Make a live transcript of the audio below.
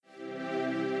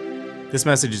This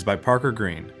message is by Parker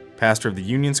Green, pastor of the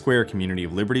Union Square Community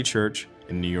of Liberty Church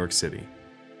in New York City.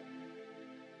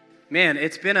 Man,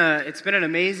 it's been an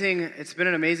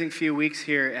amazing few weeks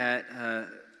here at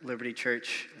Liberty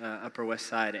Church, Upper West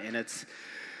Side, and it's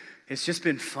just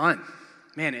been fun.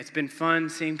 Man, it's been fun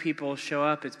seeing people show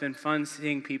up. It's been fun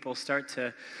seeing people start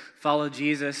to follow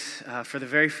Jesus for the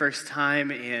very first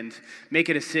time and make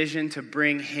a decision to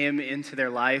bring him into their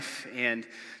life, and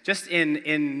just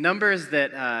in numbers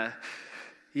that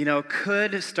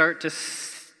could start to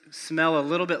smell a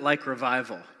little bit like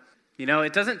revival. You know,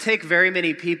 it doesn't take very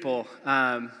many people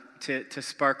to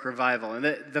spark revival.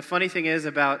 And the funny thing is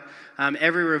about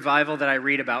every revival that I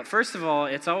read about, first of all,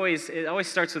 it always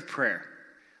starts with prayer.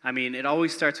 I mean, it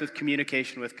always starts with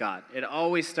communication with God. It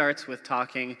always starts with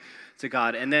talking to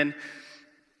God. And then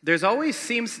there always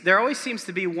seems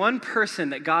to be one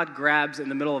person that God grabs in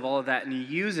the middle of all of that and he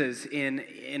uses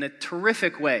in a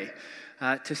terrific way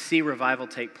to see revival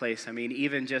take place. I mean,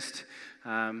 even just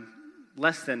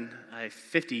less than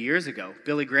 50 years ago,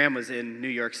 Billy Graham was in New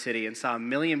York City and saw 1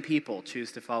 million people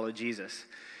choose to follow Jesus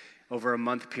over a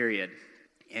month period.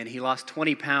 And he lost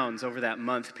 20 pounds over that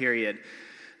month period,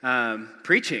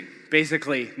 preaching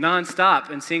basically nonstop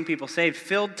and seeing people saved,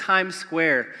 filled Times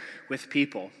Square with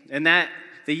people. And that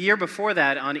the year before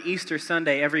that, on Easter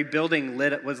Sunday, every building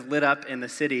was lit up in the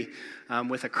city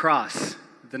with a cross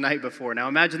the night before. Now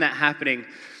imagine that happening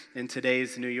in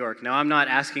today's New York. Now, I'm not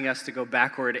asking us to go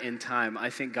backward in time. I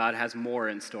think God has more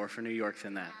in store for New York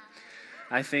than that.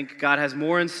 I think God has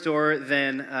more in store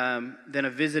than a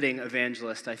visiting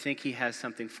evangelist. I think he has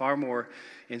something far more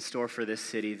in store for this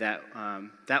city that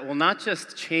will not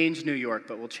just change New York,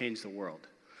 but will change the world.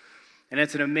 And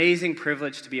it's an amazing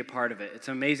privilege to be a part of it. It's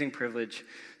an amazing privilege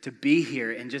to be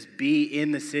here and just be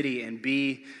in the city and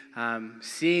be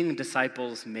seeing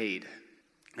disciples made.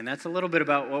 And that's a little bit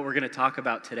about what we're going to talk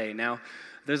about today. Now,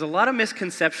 there's a lot of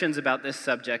misconceptions about this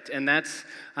subject, and that's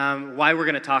why we're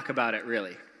going to talk about it,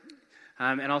 really.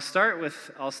 And I'll start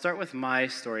with my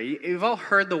story. You've all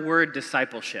heard the word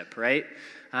discipleship, right?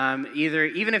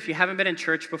 Even if you haven't been in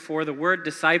church before, the word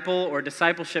disciple or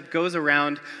discipleship goes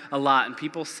around a lot, and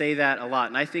people say that a lot.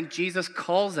 And I think Jesus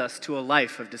calls us to a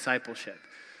life of discipleship.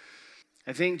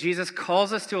 I think Jesus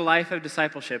calls us to a life of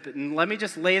discipleship, and let me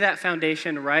just lay that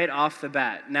foundation right off the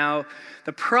bat. Now,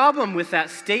 the problem with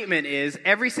that statement is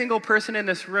every single person in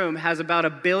this room has about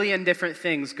 1 billion different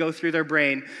things go through their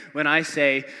brain when I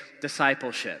say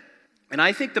discipleship. And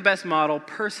I think the best model,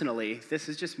 personally, this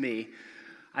is just me,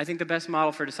 I think the best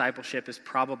model for discipleship is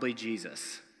probably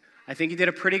Jesus. I think he did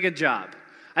a pretty good job.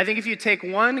 I think if you take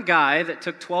one guy that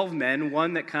took 12 men,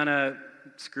 one that kind of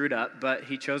screwed up, but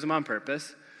he chose them on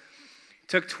purpose,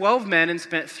 took 12 men and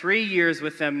spent 3 years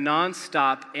with them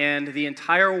nonstop, and the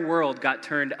entire world got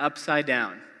turned upside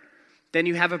down, then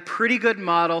you have a pretty good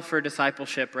model for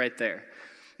discipleship right there.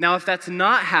 Now, if that's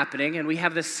not happening, and we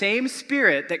have the same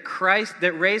Spirit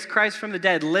that raised Christ from the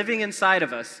dead living inside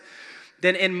of us,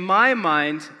 then in my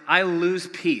mind, I lose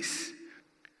peace.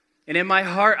 And in my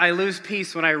heart, I lose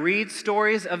peace when I read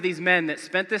stories of these men that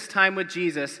spent this time with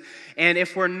Jesus, and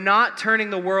if we're not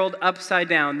turning the world upside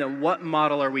down, then what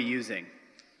model are we using?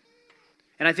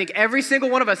 And I think every single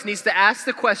one of us needs to ask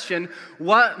the question,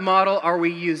 what model are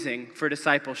we using for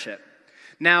discipleship?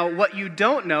 Now, what you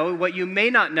don't know, what you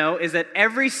may not know, is that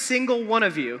every single one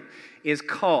of you is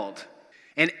called.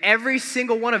 And every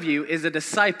single one of you is a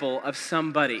disciple of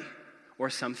somebody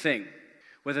or something.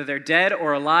 Whether they're dead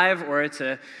or alive, or it's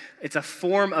a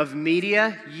form of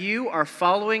media, you are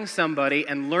following somebody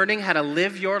and learning how to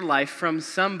live your life from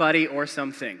somebody or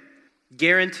something.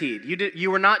 Guaranteed.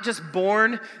 You were not just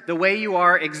born the way you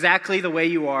are, exactly the way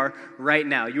you are right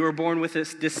now. You were born with a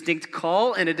distinct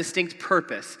call and a distinct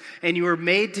purpose, and you were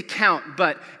made to count,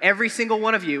 but every single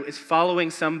one of you is following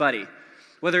somebody.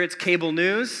 Whether it's cable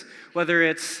news, whether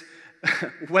it's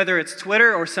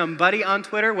Twitter or somebody on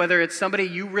Twitter, whether it's somebody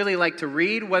you really like to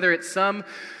read, whether it's some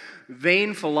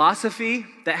vain philosophy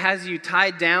that has you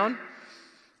tied down,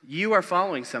 you are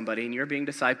following somebody and you're being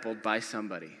discipled by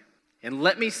somebody. And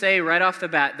let me say right off the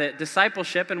bat that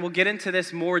discipleship, and we'll get into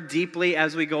this more deeply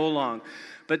as we go along,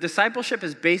 but discipleship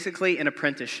is basically an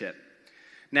apprenticeship.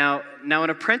 Now an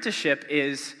apprenticeship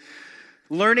is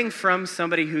learning from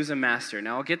somebody who's a master.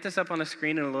 Now, I'll get this up on the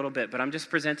screen in a little bit, but I'm just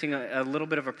presenting a little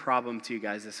bit of a problem to you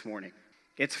guys this morning.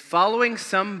 It's following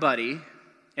somebody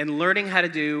and learning how to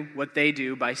do what they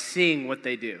do by seeing what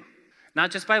they do.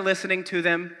 Not just by listening to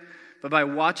them, but by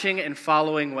watching and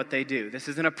following what they do. This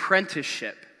is an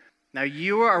apprenticeship. Now,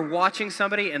 you are watching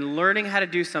somebody and learning how to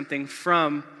do something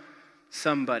from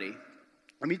somebody.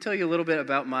 Let me tell you a little bit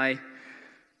about my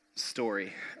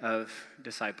story of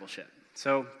discipleship.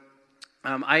 So,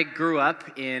 I grew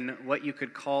up in what you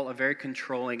could call a very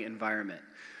controlling environment,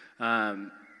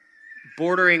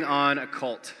 bordering on a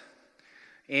cult.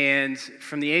 And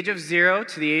from the age of 0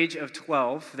 to the age of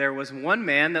 12, there was one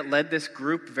man that led this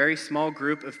group, very small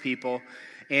group of people,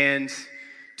 and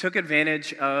took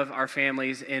advantage of our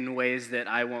families in ways that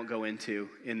I won't go into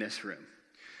in this room.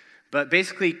 But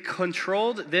basically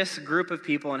controlled this group of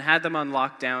people and had them on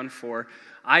lockdown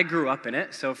I grew up in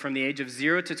it, so from the age of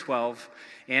 0 to 12,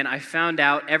 and I found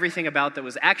out everything about that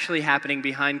was actually happening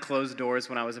behind closed doors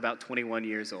when I was about 21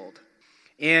 years old.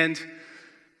 And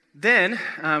then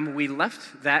we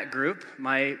left that group.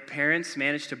 My parents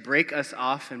managed to break us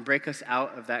off and break us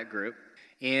out of that group.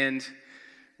 And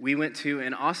we went to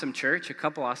an awesome church, a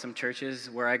couple awesome churches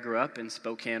where I grew up in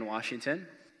Spokane, Washington.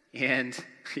 And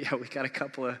yeah, we got a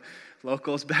couple of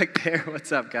locals back there.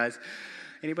 What's up, guys?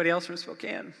 Anybody else from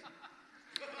Spokane?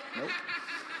 Nope.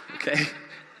 Okay.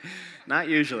 Not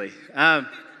usually.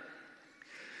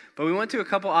 But we went to a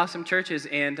couple awesome churches,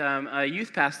 and a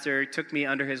youth pastor took me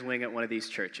under his wing at one of these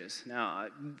churches. Now, I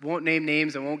won't name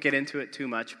names, I won't get into it too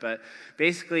much, but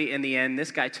basically in the end,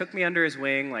 this guy took me under his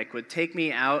wing, would take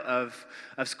me out of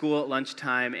school at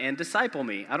lunchtime and disciple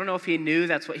me. I don't know if he knew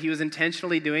that's what he was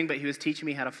intentionally doing, but he was teaching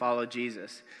me how to follow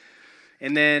Jesus.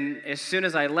 And then as soon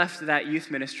as I left that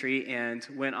youth ministry and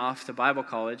went off to Bible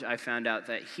college, I found out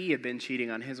that he had been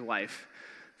cheating on his wife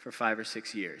for 5 or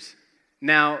 6 years.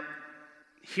 Now,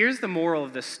 here's the moral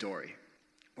of this story,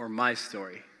 or my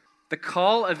story. The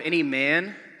call of any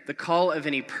man, the call of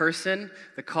any person,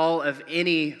 the call of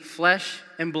any flesh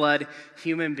and blood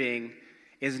human being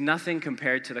is nothing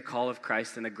compared to the call of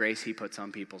Christ and the grace he puts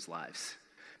on people's lives.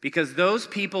 Because those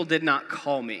people did not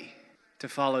call me to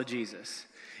follow Jesus.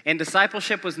 And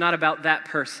discipleship was not about that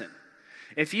person.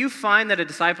 If you find that a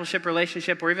discipleship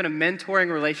relationship or even a mentoring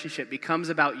relationship becomes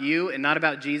about you and not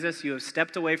about Jesus, you have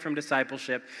stepped away from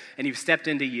discipleship and you've stepped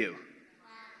into you.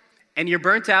 And you're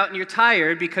burnt out and you're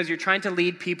tired because you're trying to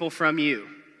lead people from you.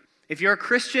 If you're a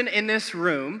Christian in this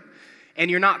room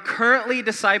and you're not currently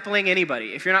discipling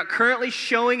anybody, if you're not currently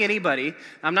showing anybody,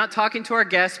 I'm not talking to our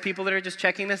guests, people that are just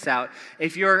checking this out.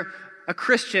 If you're a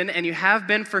Christian and you have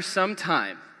been for some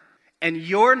time, and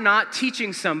you're not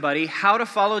teaching somebody how to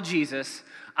follow Jesus,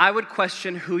 I would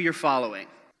question who you're following,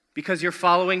 because you're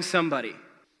following somebody.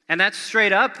 And that's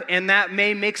straight up, and that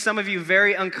may make some of you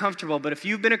very uncomfortable, but if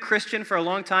you've been a Christian for a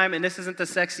long time and this isn't the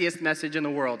sexiest message in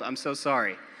the world, I'm so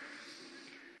sorry.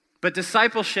 But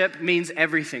discipleship means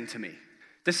everything to me.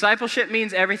 Discipleship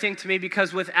means everything to me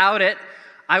because without it,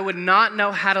 I would not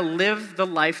know how to live the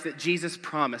life that Jesus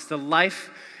promised, the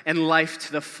life and life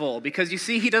to the full. Because you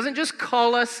see, he doesn't just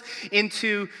call us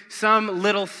into some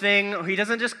little thing, or he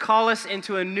doesn't just call us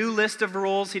into a new list of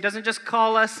rules. He doesn't just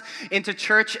call us into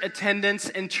church attendance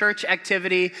and church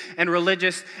activity and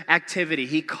religious activity.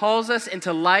 He calls us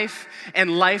into life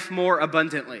and life more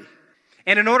abundantly.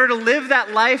 And in order to live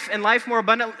that life and life more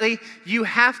abundantly, you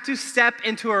have to step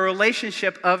into a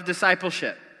relationship of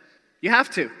discipleship. You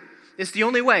have to. It's the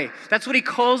only way. That's what he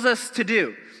calls us to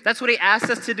do. That's what he asks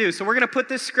us to do. So we're going to put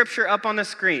this scripture up on the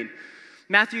screen.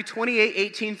 Matthew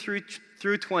 28:18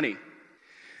 through 20.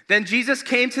 Then Jesus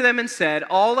came to them and said,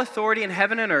 "All authority in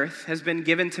heaven and earth has been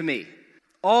given to me.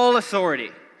 All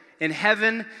authority in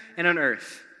heaven and on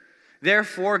earth.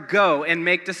 Therefore, go and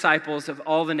make disciples of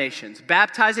all the nations,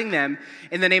 baptizing them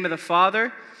in the name of the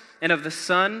Father and of the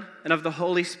Son and of the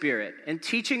Holy Spirit, and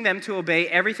teaching them to obey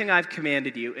everything I've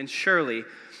commanded you, and surely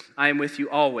I am with you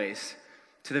always,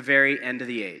 to the very end of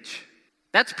the age."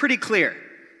 That's pretty clear,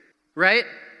 right?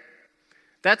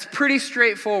 That's pretty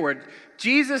straightforward.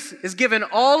 Jesus is given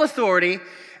all authority,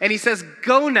 and he says,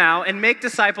 go now and make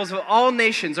disciples of all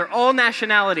nations, or all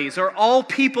nationalities, or all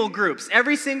people groups,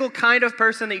 every single kind of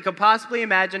person that you could possibly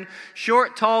imagine,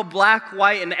 short, tall, black,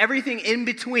 white, and everything in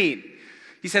between.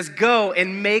 He says, go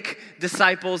and make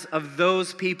disciples of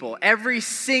those people, every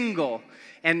single.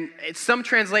 And some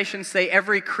translations say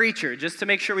every creature, just to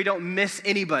make sure we don't miss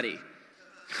anybody.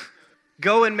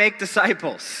 Go and make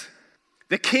disciples.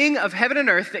 The King of heaven and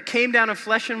earth that came down in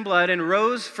flesh and blood and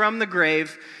rose from the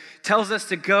grave tells us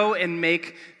to go and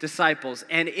make disciples.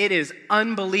 And it is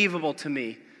unbelievable to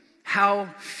me how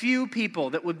few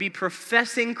people that would be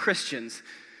professing Christians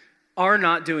are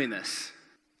not doing this.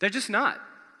 They're just not.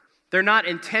 They're not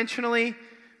intentionally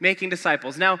making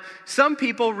disciples. Now, some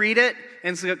people read it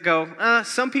and go,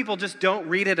 some people just don't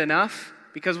read it enough,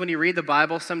 because when you read the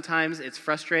Bible, sometimes it's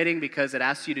frustrating because it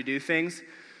asks you to do things,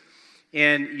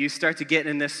 and you start to get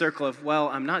in this circle of, well,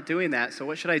 I'm not doing that, so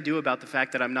what should I do about the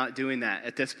fact that I'm not doing that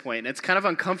at this point? And it's kind of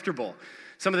uncomfortable,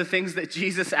 some of the things that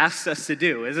Jesus asks us to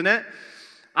do, isn't it?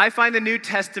 I find the New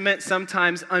Testament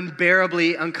sometimes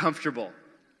unbearably uncomfortable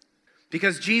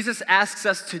because Jesus asks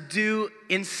us to do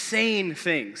insane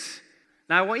things.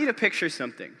 Now, I want you to picture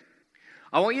something.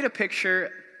 I want you to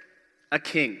picture a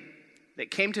king that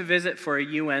came to visit for a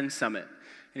UN summit,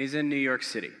 and he's in New York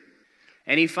City.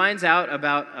 And he finds out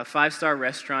about a 5-star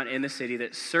restaurant in the city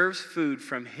that serves food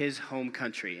from his home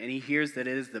country. And he hears that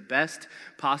it is the best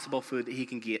possible food that he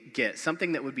can get,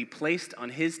 something that would be placed on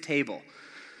his table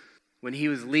when he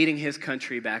was leading his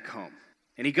country back home.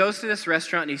 And he goes to this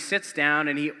restaurant and he sits down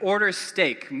and he orders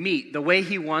steak, meat, the way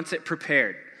he wants it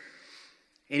prepared.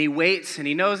 And he waits, and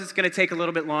he knows it's going to take a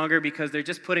little bit longer because they're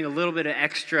just putting a little bit of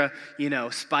extra,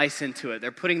 spice into it.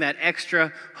 They're putting that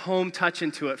extra home touch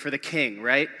into it for the king,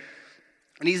 right?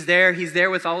 And he's there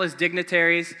with all his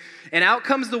dignitaries, and out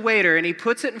comes the waiter, and he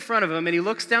puts it in front of him, and he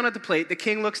looks down at the plate. The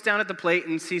king looks down at the plate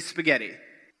and sees spaghetti.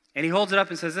 And he holds it up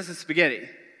and says, "This is spaghetti.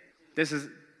 This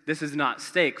is not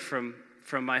steak from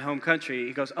my home country."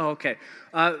 He goes, "Oh, okay."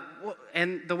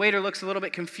 And the waiter looks a little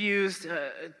bit confused,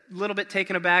 a little bit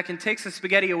taken aback, and takes the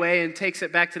spaghetti away and takes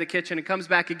it back to the kitchen and comes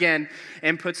back again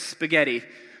and puts spaghetti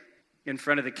in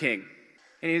front of the king.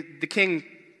 And the king,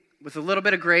 with a little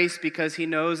bit of grace, because he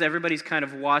knows everybody's kind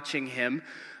of watching him,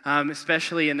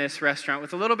 especially in this restaurant,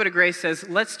 with a little bit of grace says,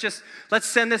 let's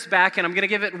send this back, and I'm going to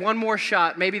give it one more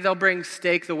shot. Maybe they'll bring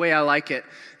steak the way I like it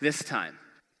this time.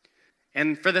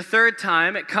 And for the third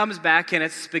time, it comes back and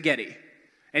it's spaghetti.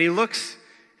 And he looks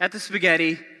at the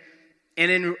spaghetti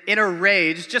and in a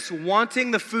rage, just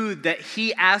wanting the food that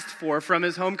he asked for from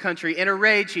his home country, in a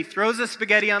rage, he throws the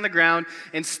spaghetti on the ground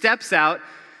and steps out.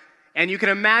 And you can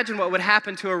imagine what would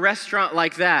happen to a restaurant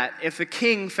like that if the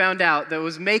king found out that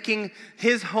was making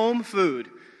his home food.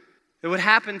 It would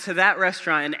happen to that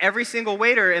restaurant, and every single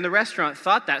waiter in the restaurant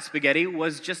thought that spaghetti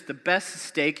was just the best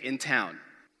steak in town.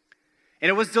 And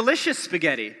it was delicious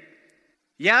spaghetti.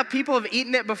 Yeah, people have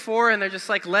eaten it before and they're just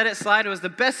like, let it slide. It was the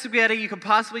best spaghetti you could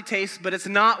possibly taste, but it's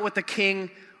not what the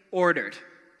king ordered.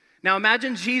 Now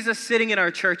imagine Jesus sitting in our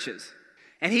churches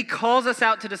and he calls us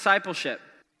out to discipleship.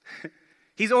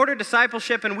 He's ordered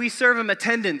discipleship and we serve him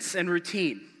attendance and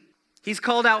routine. He's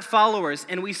called out followers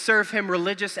and we serve him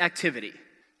religious activity.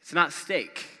 It's not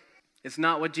steak. It's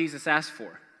not what Jesus asked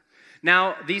for.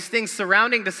 Now, these things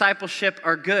surrounding discipleship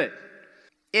are good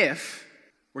if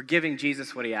we're giving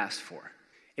Jesus what he asked for.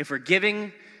 If we're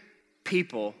giving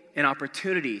people an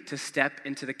opportunity to step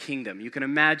into the kingdom. You can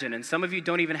imagine, and some of you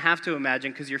don't even have to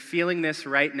imagine because you're feeling this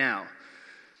right now.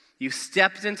 You've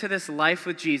stepped into this life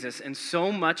with Jesus, and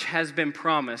so much has been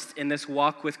promised in this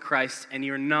walk with Christ, and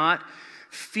you're not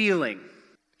feeling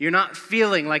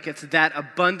like it's that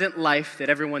abundant life that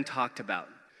everyone talked about.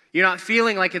 You're not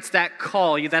feeling like it's that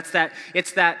call.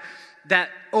 It's that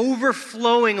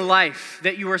overflowing life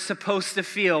that you were supposed to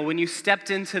feel when you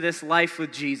stepped into this life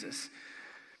with Jesus.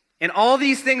 And all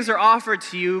these things are offered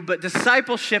to you, but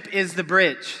discipleship is the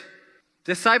bridge.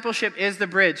 Discipleship is the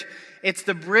bridge. It's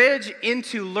the bridge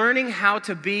into learning how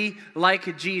to be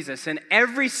like Jesus. And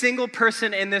every single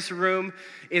person in this room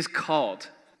is called.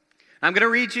 I'm going to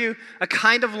read you a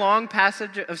kind of long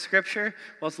passage of scripture.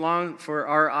 Well, it's long for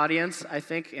our audience, I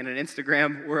think. In an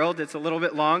Instagram world, it's a little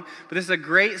bit long. But this is a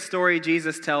great story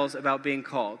Jesus tells about being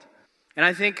called. And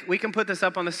I think we can put this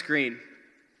up on the screen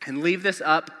and leave this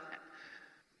up.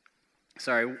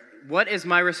 What is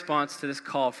my response to this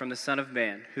call from the Son of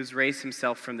Man who's raised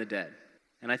himself from the dead?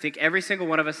 And I think every single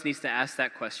one of us needs to ask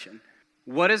that question.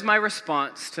 What is my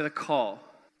response to the call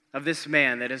of this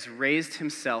man that has raised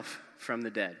himself from the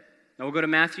dead? Now we'll go to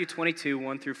Matthew 22,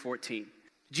 1 through 14.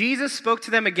 Jesus spoke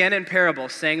to them again in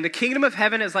parables, saying, "The kingdom of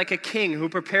heaven is like a king who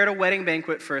prepared a wedding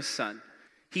banquet for his son.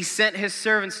 He sent his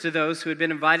servants to those who had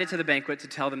been invited to the banquet to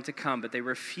tell them to come, but they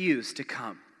refused to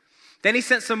come. Then he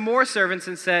sent some more servants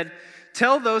and said,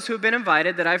 'Tell those who have been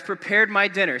invited that I've prepared my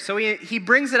dinner.'" So he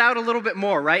brings it out a little bit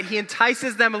more, right? He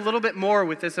entices them a little bit more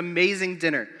with this amazing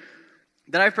dinner.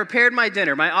 "That I've prepared my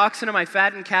dinner. My oxen and my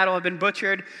fattened cattle have been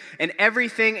butchered, and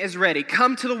everything is ready.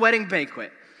 Come to the wedding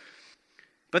banquet."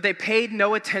 But they paid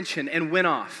no attention and went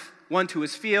off, one to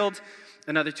his field,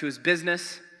 another to his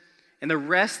business, and the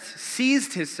rest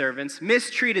seized his servants,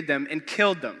 mistreated them, and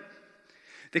killed them.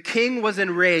 The king was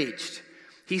enraged.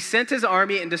 He sent his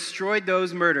army and destroyed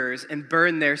those murderers and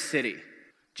burned their city.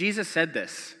 Jesus said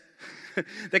this.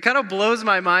 That kind of blows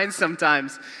my mind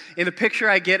sometimes in the picture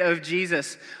I get of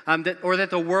Jesus, that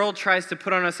the world tries to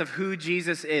put on us of who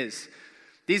Jesus is.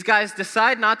 These guys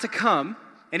decide not to come,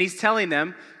 and he's telling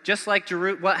them, just like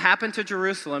what happened to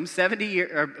Jerusalem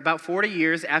about 40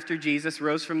 years after Jesus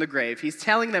rose from the grave, he's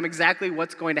telling them exactly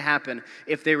what's going to happen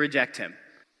if they reject him.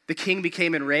 The king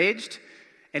became enraged,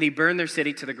 and he burned their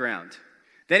city to the ground.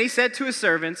 Then he said to his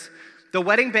servants, "The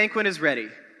wedding banquet is ready,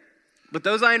 but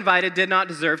those I invited did not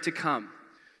deserve to come.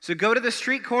 So go to the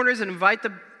street corners and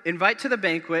invite to the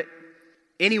banquet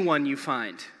anyone you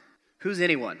find." Who's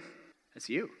anyone? That's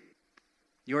you.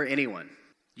 You're anyone.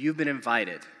 You've been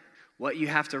invited. What you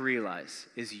have to realize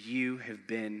is you have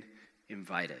been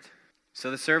invited.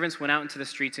 So the servants went out into the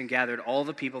streets and gathered all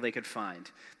the people they could find,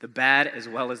 the bad as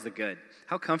well as the good.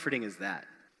 How comforting is that?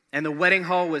 And the wedding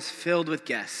hall was filled with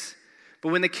guests. But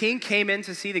when the king came in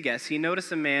to see the guests, he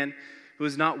noticed a man who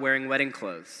was not wearing wedding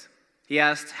clothes. He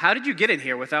asked, "How did you get in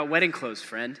here without wedding clothes,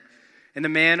 friend?" And the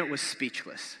man was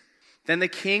speechless. Then the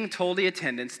king told the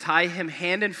attendants, "Tie him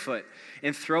hand and foot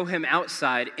and throw him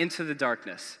outside into the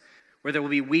darkness, where there will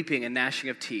be weeping and gnashing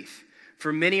of teeth.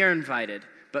 For many are invited,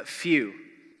 but few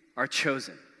are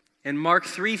chosen." And Mark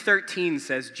 3:13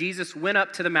 says, Jesus went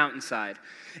up to the mountainside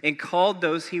and called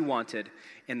those he wanted,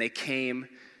 and they came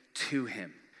to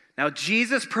him. Now,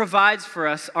 Jesus provides for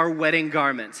us our wedding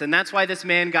garments, and that's why this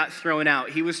man got thrown out.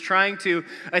 He was trying to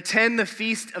attend the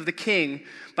feast of the king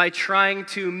by trying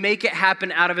to make it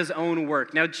happen out of his own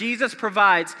work. Now, Jesus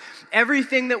provides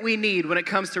everything that we need when it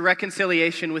comes to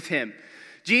reconciliation with him.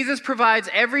 Jesus provides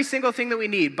every single thing that we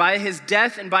need by his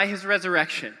death and by his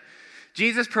resurrection.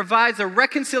 Jesus provides a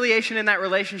reconciliation in that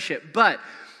relationship, but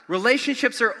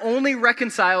relationships are only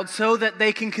reconciled so that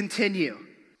they can continue.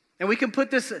 And we can put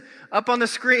this up on the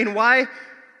screen. Why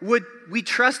would we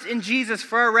trust in Jesus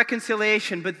for our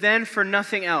reconciliation, but then for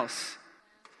nothing else?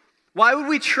 Why would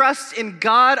we trust in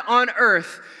God on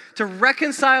earth to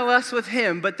reconcile us with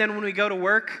him, but then when we go to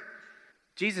work,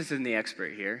 Jesus isn't the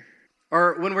expert here?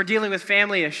 Or when we're dealing with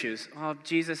family issues, "Oh,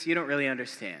 Jesus, you don't really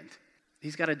understand."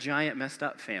 He's got a giant messed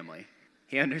up family.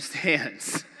 He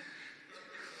understands.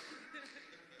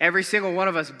 Every single one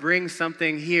of us brings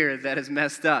something here that is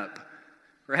messed up.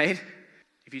 Right?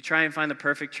 If you try and find the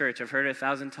perfect church, I've heard it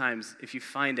 1,000 times, if you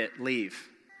find it, leave,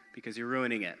 because you're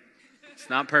ruining it. It's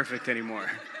not perfect anymore.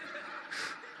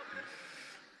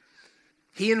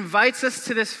 He invites us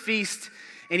to this feast,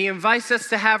 and he invites us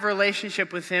to have a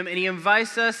relationship with him, and he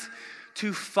invites us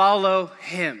to follow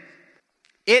him.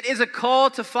 It is a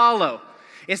call to follow.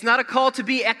 It's not a call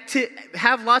to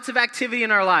have lots of activity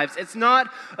in our lives. It's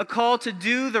not a call to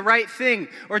do the right thing,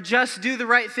 or just do the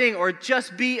right thing, or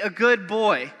just be a good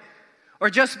boy,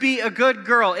 or just be a good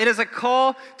girl. It is a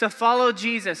call to follow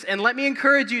Jesus. And let me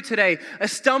encourage you today, a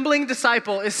stumbling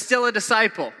disciple is still a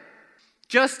disciple.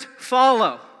 Just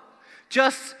follow.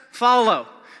 Just follow.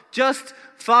 Just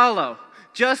follow.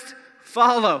 Just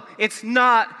follow. It's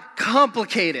not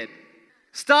complicated.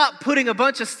 Stop putting a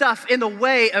bunch of stuff in the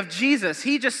way of Jesus.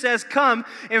 He just says, "Come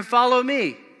and follow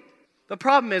me." The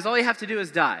problem is, all you have to do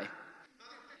is die.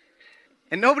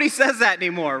 And nobody says that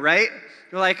anymore, right?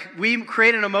 You're like, we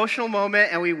create an emotional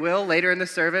moment, and we will later in the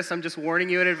service. I'm just warning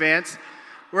you in advance.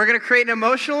 We're going to create an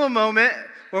emotional moment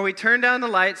where we turn down the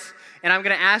lights, and I'm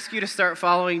going to ask you to start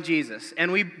following Jesus.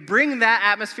 And we bring that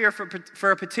atmosphere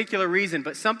for a particular reason,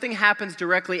 but something happens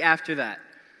directly after that.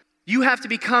 You have to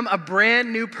become a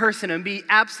brand new person and be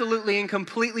absolutely and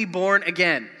completely born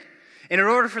again. And in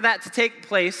order for that to take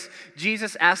place,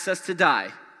 Jesus asks us to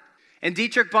die. And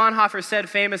Dietrich Bonhoeffer said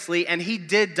famously, and he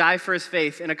did die for his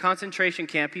faith in a concentration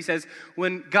camp, he says,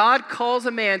 when God calls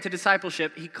a man to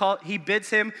discipleship, he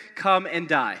bids him come and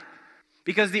die.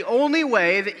 Because the only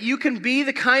way that you can be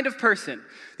the kind of person,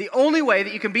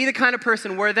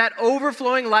 where that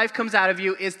overflowing life comes out of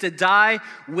you is to die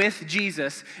with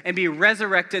Jesus and be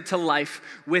resurrected to life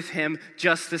with him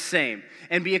just the same.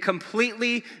 And be a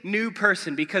completely new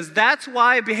person, because that's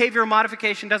why behavioral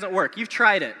modification doesn't work. You've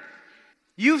tried it.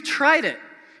 You've tried it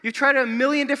a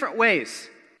million different ways.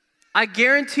 I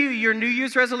guarantee you your New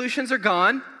Year's resolutions are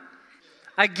gone.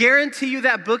 I guarantee you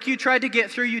that book you tried to get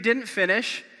through you didn't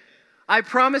finish. I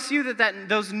promise you that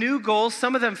those new goals,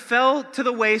 some of them fell to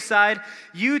the wayside.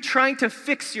 You trying to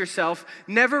fix yourself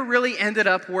never really ended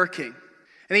up working.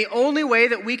 And the only way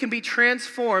that we can be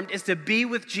transformed is to be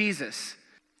with Jesus.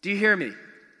 Do you hear me?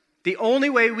 The only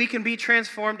way we can be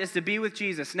transformed is to be with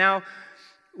Jesus. Now,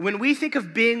 when we think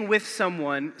of being with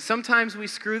someone, sometimes we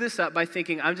screw this up by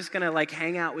thinking, I'm just going to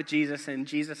hang out with Jesus, and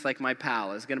Jesus, my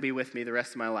pal, is going to be with me the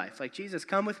rest of my life. Jesus,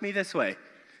 come with me this way.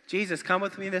 Jesus, come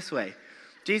with me this way.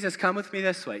 Jesus, come with me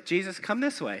this way. Jesus, come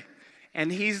this way.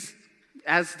 And he's,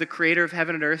 as the creator of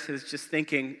heaven and earth, is just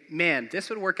thinking, man, this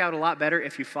would work out a lot better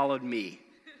if you followed me.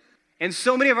 And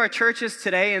so many of our churches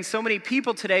today and so many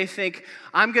people today think,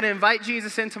 I'm going to invite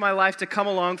Jesus into my life to come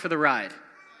along for the ride.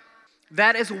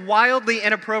 That is wildly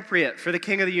inappropriate for the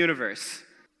King of the universe.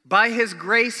 By his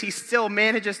grace, he still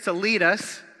manages to lead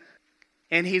us,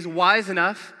 and he's wise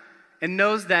enough and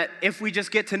knows that if we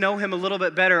just get to know him a little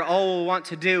bit better, all we'll want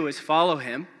to do is follow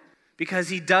him because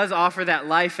he does offer that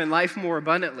life and life more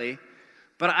abundantly.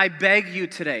 But I beg you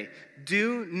today,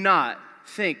 do not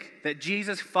think that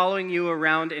Jesus following you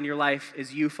around in your life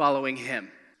is you following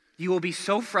him. You will be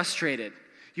so frustrated.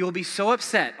 You will be so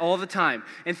upset all the time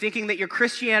and thinking that your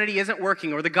Christianity isn't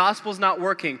working or the gospel's not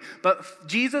working. But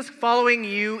Jesus following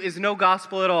you is no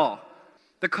gospel at all.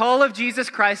 The call of Jesus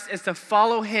Christ is to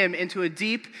follow him into a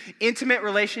deep, intimate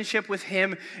relationship with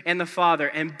him and the Father.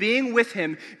 And being with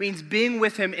him means being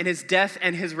with him in his death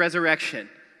and his resurrection.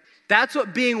 That's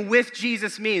what being with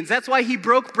Jesus means. That's why he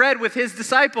broke bread with his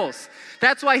disciples.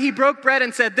 That's why he broke bread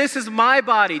and said, this is my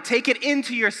body, take it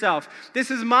into yourself.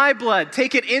 This is my blood,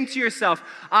 take it into yourself.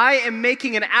 I am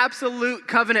making an absolute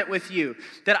covenant with you,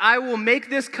 that I will make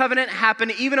this covenant happen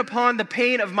even upon the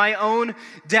pain of my own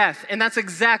death. And that's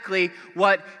exactly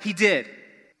what he did.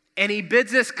 And he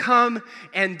bids us come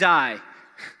and die.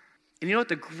 And you know what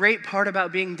the great part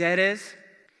about being dead is?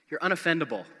 You're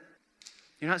unoffendable.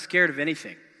 You're not scared of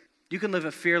anything. You can live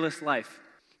a fearless life.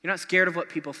 You're not scared of what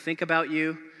people think about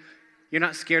you. You're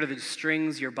not scared of the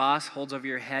strings your boss holds over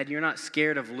your head. You're not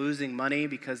scared of losing money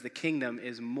because the kingdom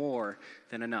is more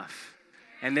than enough.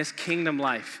 And this kingdom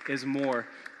life is more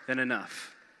than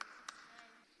enough.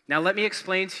 Now let me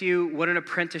explain to you what an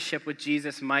apprenticeship with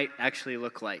Jesus might actually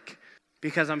look like.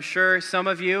 Because I'm sure some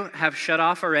of you have shut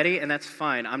off already, and that's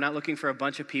fine. I'm not looking for a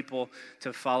bunch of people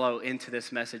to follow into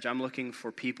this message. I'm looking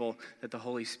for people that the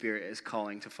Holy Spirit is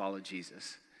calling to follow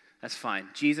Jesus. That's fine.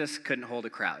 Jesus couldn't hold a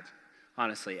crowd,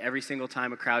 honestly. Every single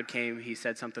time a crowd came, he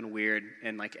said something weird,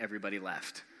 and everybody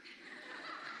left.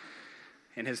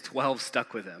 And his 12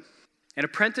 stuck with him. An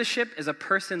apprenticeship is a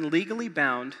person legally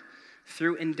bound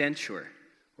through indenture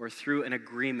or through an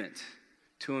agreement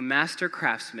to a master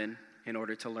craftsman in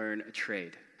order to learn a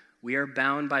trade. We are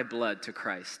bound by blood to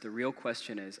Christ. The real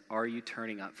question is, are you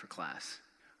turning up for class?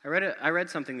 I read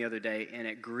something the other day, and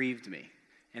it grieved me.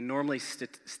 And normally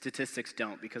statistics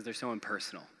don't because they're so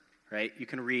impersonal, right? You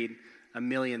can read a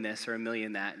million this or a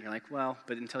million that, and you're like, well,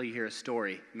 but until you hear a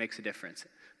story, it makes a difference.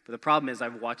 But the problem is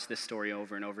I've watched this story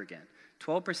over and over again.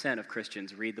 12% of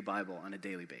Christians read the Bible on a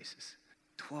daily basis.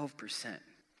 12%.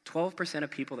 12%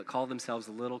 of people that call themselves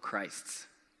little Christs.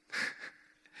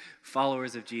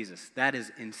 Followers of Jesus. That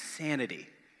is insanity.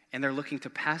 And they're looking to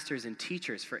pastors and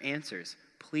teachers for answers.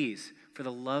 Please, for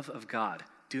the love of God,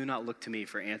 do not look to me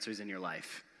for answers in your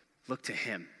life. Look to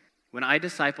him. When I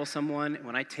disciple someone,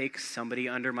 when I take somebody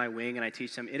under my wing and I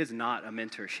teach them, it is not a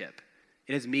mentorship.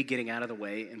 It is me getting out of the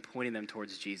way and pointing them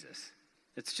towards Jesus.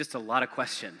 It's just a lot of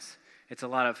questions. It's a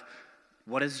lot of,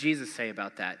 what does Jesus say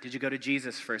about that? Did you go to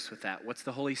Jesus first with that? What's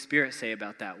the Holy Spirit say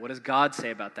about that? What does God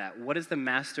say about that? What does the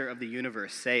master of the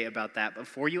universe say about that?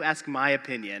 Before you ask my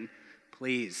opinion,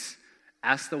 please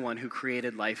ask the one who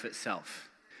created life itself.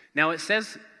 Now it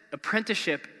says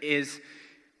apprenticeship is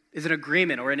an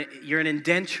agreement, or you're an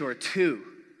indenture to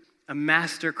a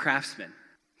master craftsman.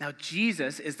 Now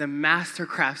Jesus is the master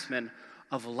craftsman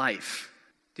of life.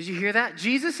 Did you hear that?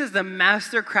 Jesus is the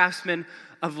master craftsman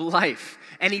of life.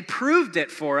 And he proved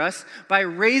it for us by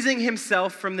raising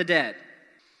himself from the dead.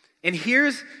 And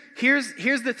here's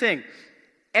the thing.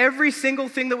 Every single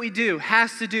thing that we do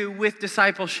has to do with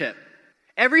discipleship.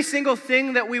 Every single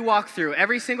thing that we walk through,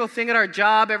 every single thing at our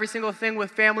job, every single thing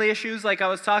with family issues like I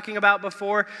was talking about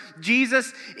before,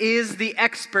 Jesus is the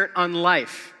expert on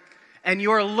life. And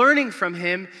you're learning from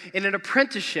him in an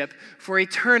apprenticeship for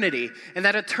eternity. And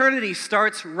that eternity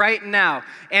starts right now.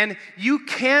 And you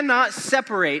cannot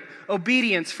separate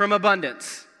obedience from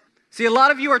abundance. See, a lot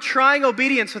of you are trying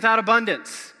obedience without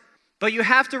abundance. But you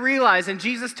have to realize, and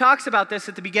Jesus talks about this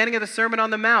at the beginning of the Sermon on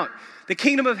the Mount, the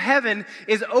kingdom of heaven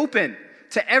is open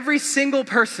to every single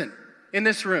person in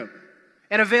this room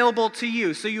and available to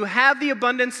you. So you have the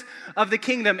abundance of the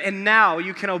kingdom, and now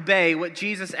you can obey what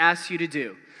Jesus asks you to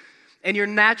do. And you're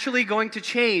naturally going to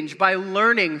change by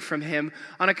learning from him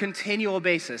on a continual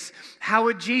basis. How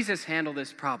would Jesus handle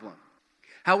this problem?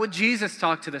 How would Jesus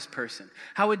talk to this person?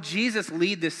 How would Jesus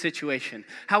lead this situation?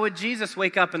 How would Jesus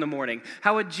wake up in the morning?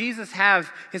 How would Jesus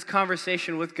have his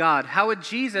conversation with God? How would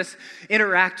Jesus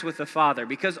interact with the Father?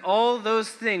 Because all those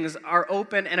things are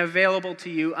open and available to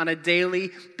you on a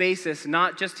daily basis,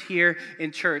 not just here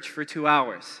in church for 2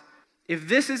 hours. If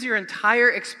this is your entire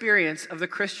experience of the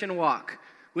Christian walk,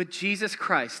 with Jesus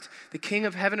Christ, the King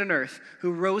of heaven and earth,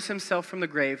 who rose himself from the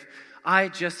grave, I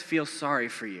just feel sorry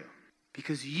for you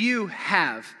because you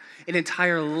have an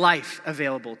entire life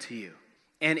available to you.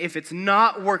 And if it's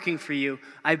not working for you,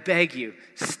 I beg you,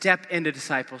 step into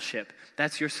discipleship.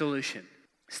 That's your solution.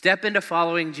 Step into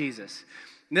following Jesus.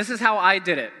 And this is how I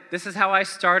did it. This is how I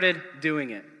started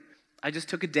doing it. I just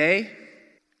took a day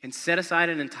and set aside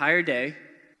an entire day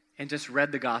and just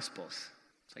read the Gospels.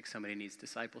 It's like somebody needs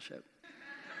discipleship.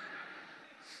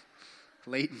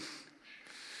 Leighton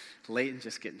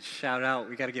just getting shout out.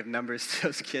 We got to give numbers to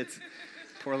those kids.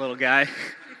 Poor little guy.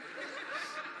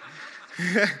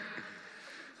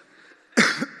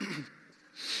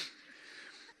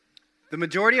 The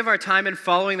majority of our time in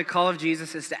following the call of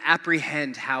Jesus is to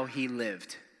apprehend how he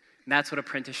lived. And that's what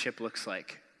apprenticeship looks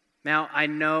like. Now, I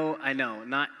know,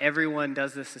 not everyone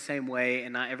does this the same way,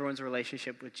 and not everyone's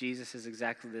relationship with Jesus is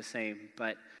exactly the same,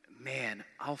 but man,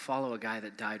 I'll follow a guy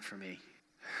that died for me.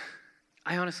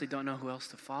 I honestly don't know who else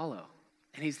to follow.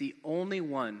 And he's the only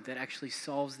one that actually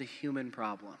solves the human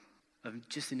problem of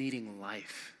just needing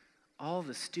life. All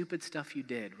the stupid stuff you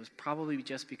did was probably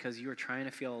just because you were trying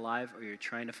to feel alive or you're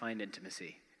trying to find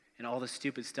intimacy. And all the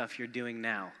stupid stuff you're doing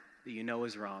now that you know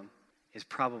is wrong is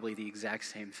probably the exact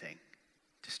same thing.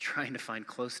 Just trying to find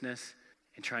closeness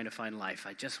and trying to find life.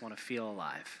 I just want to feel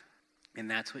alive. And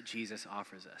that's what Jesus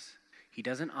offers us. He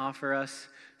doesn't offer us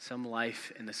some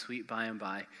life in the sweet by and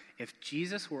by. If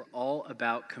Jesus were all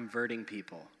about converting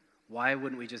people, why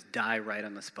wouldn't we just die right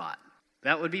on the spot?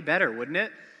 That would be better, wouldn't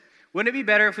it? Wouldn't it be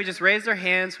better if we just raised our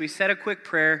hands, we said a quick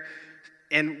prayer,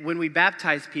 and when we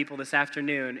baptized people this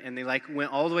afternoon and they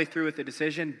went all the way through with the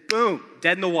decision, boom,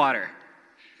 dead in the water.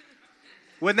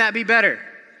 Wouldn't that be better?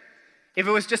 If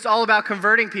it was just all about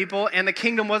converting people and the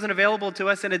kingdom wasn't available to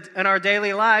us in our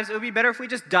daily lives, it would be better if we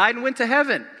just died and went to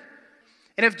heaven.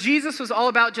 And if Jesus was all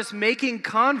about just making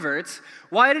converts,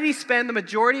 why did he spend the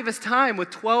majority of his time with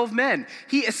 12 men?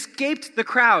 He escaped the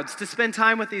crowds to spend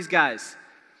time with these guys.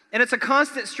 And it's a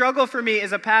constant struggle for me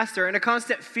as a pastor and a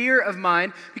constant fear of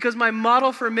mine because my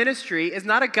model for ministry is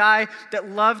not a guy that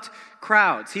loved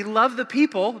crowds. He loved the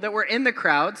people that were in the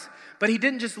crowds, but he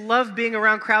didn't just love being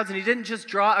around crowds and he didn't just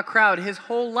draw a crowd. His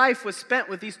whole life was spent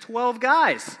with these 12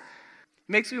 guys. It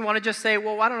makes me want to just say,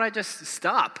 well, why don't I just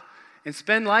stop and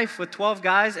spend life with 12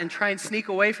 guys and try and sneak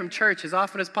away from church as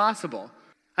often as possible?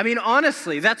 I mean,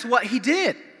 honestly, that's what he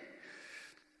did.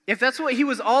 If that's what he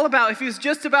was all about, if he was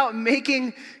just about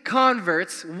making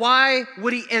converts, why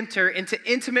would he enter into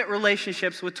intimate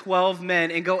relationships with 12 men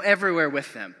and go everywhere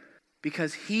with them?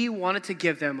 Because he wanted to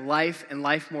give them life and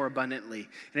life more abundantly.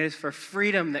 And it is for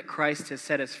freedom that Christ has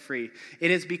set us free. It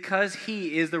is because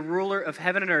he is the ruler of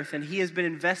heaven and earth and he has been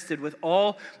invested with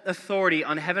all authority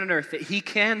on heaven and earth that he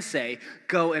can say,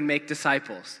 go and make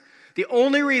disciples. The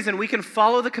only reason we can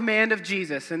follow the command of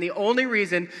Jesus and the only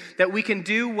reason that we can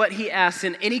do what he asks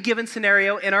in any given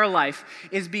scenario in our life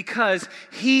is because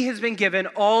he has been given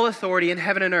all authority in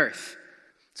heaven and earth.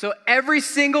 So every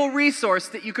single resource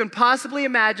that you can possibly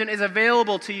imagine is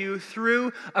available to you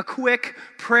through a quick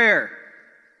prayer.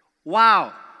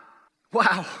 Wow.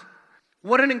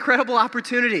 What an incredible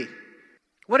opportunity.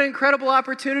 What an incredible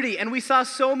opportunity. And we saw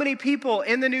so many people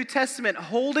in the New Testament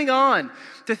holding on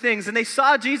to things. And they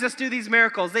saw Jesus do these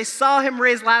miracles. They saw him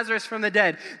raise Lazarus from the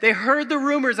dead. They heard the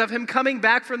rumors of him coming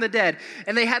back from the dead.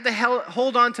 And they had to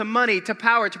hold on to money, to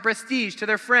power, to prestige, to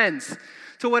their friends,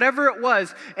 to whatever it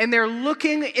was. And they're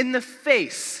looking in the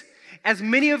face. As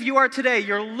many of you are today,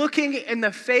 you're looking in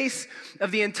the face of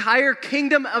the entire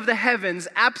kingdom of the heavens,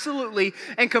 absolutely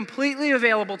and completely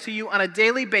available to you on a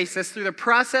daily basis through the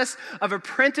process of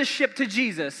apprenticeship to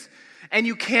Jesus, and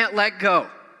you can't let go.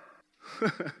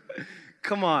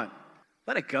 Come on,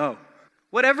 let it go.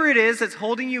 Whatever it is that's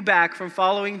holding you back from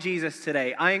following Jesus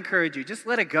today, I encourage you, just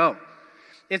let it go.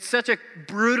 It's such a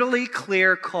brutally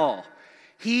clear call.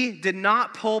 He did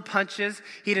not pull punches.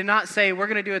 He did not say, we're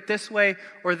going to do it this way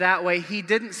or that way. He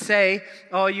didn't say,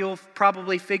 oh, you'll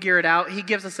probably figure it out. He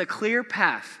gives us a clear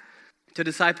path to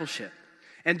discipleship.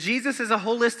 And Jesus is a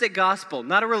holistic gospel,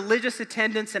 not a religious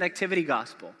attendance and activity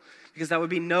gospel, because that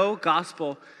would be no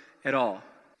gospel at all.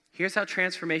 Here's how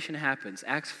transformation happens.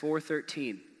 Acts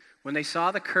 4:13. When they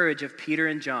saw the courage of Peter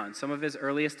and John, some of his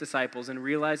earliest disciples, and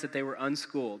realized that they were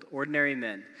unschooled, ordinary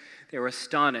men, they were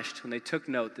astonished when they took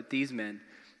note that these men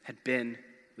had been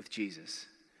with Jesus.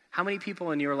 How many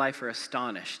people in your life are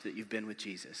astonished that you've been with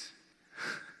Jesus?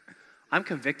 I'm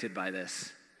convicted by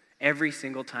this every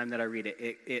single time that I read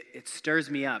it. It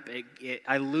stirs me up.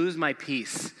 I lose my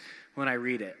peace when I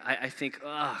read it. I think,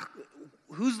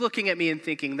 who's looking at me and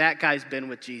thinking that guy's been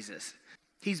with Jesus?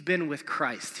 He's been with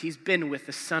Christ. He's been with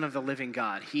the Son of the living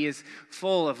God. He is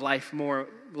full of life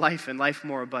and life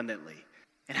more abundantly.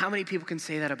 And how many people can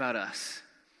say that about us?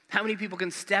 How many people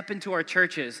can step into our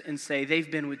churches and say they've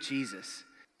been with Jesus?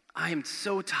 I am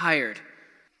so tired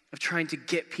of trying to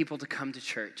get people to come to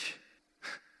church.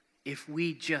 If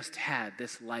we just had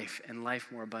this life and life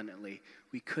more abundantly,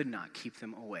 we could not keep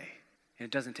them away. And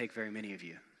it doesn't take very many of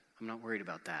you. I'm not worried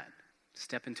about that.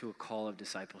 Step into a call of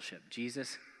discipleship.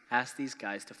 Jesus asked these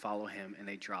guys to follow him, and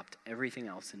they dropped everything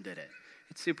else and did it.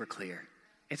 It's super clear.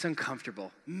 It's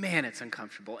uncomfortable. Man, it's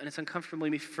uncomfortable. And it's uncomfortable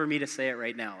for me to say it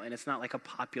right now, and it's not like a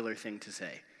popular thing to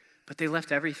say. But they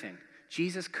left everything.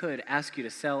 Jesus could ask you to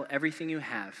sell everything you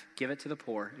have, give it to the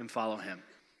poor, and follow him.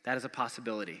 That is a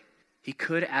possibility. He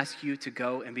could ask you to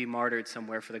go and be martyred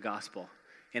somewhere for the gospel,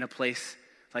 in a place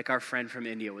like our friend from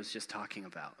India was just talking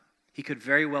about. He could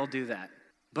very well do that.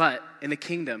 But in the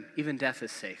kingdom, even death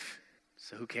is safe.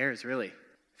 So who cares, really,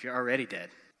 if you're already dead?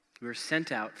 We were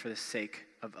sent out for the sake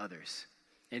of others.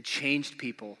 And changed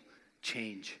people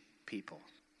change people.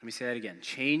 Let me say that again.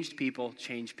 Changed people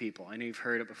change people. I know you've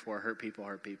heard it before, hurt people,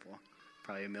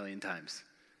 probably a million times.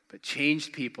 But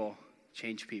changed people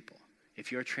change people.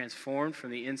 If you're transformed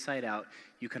from the inside out,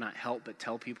 you cannot help but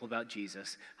tell people about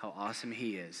Jesus, how awesome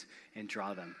he is, and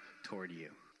draw them toward you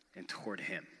and toward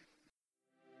him.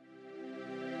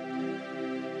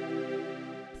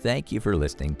 Thank you for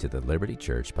listening to the Liberty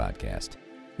Church podcast.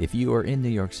 If you are in New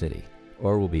York City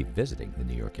or will be visiting the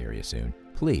New York area soon,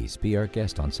 please be our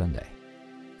guest on Sunday.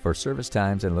 For service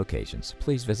times and locations,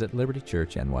 please visit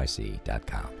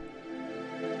libertychurchnyc.com.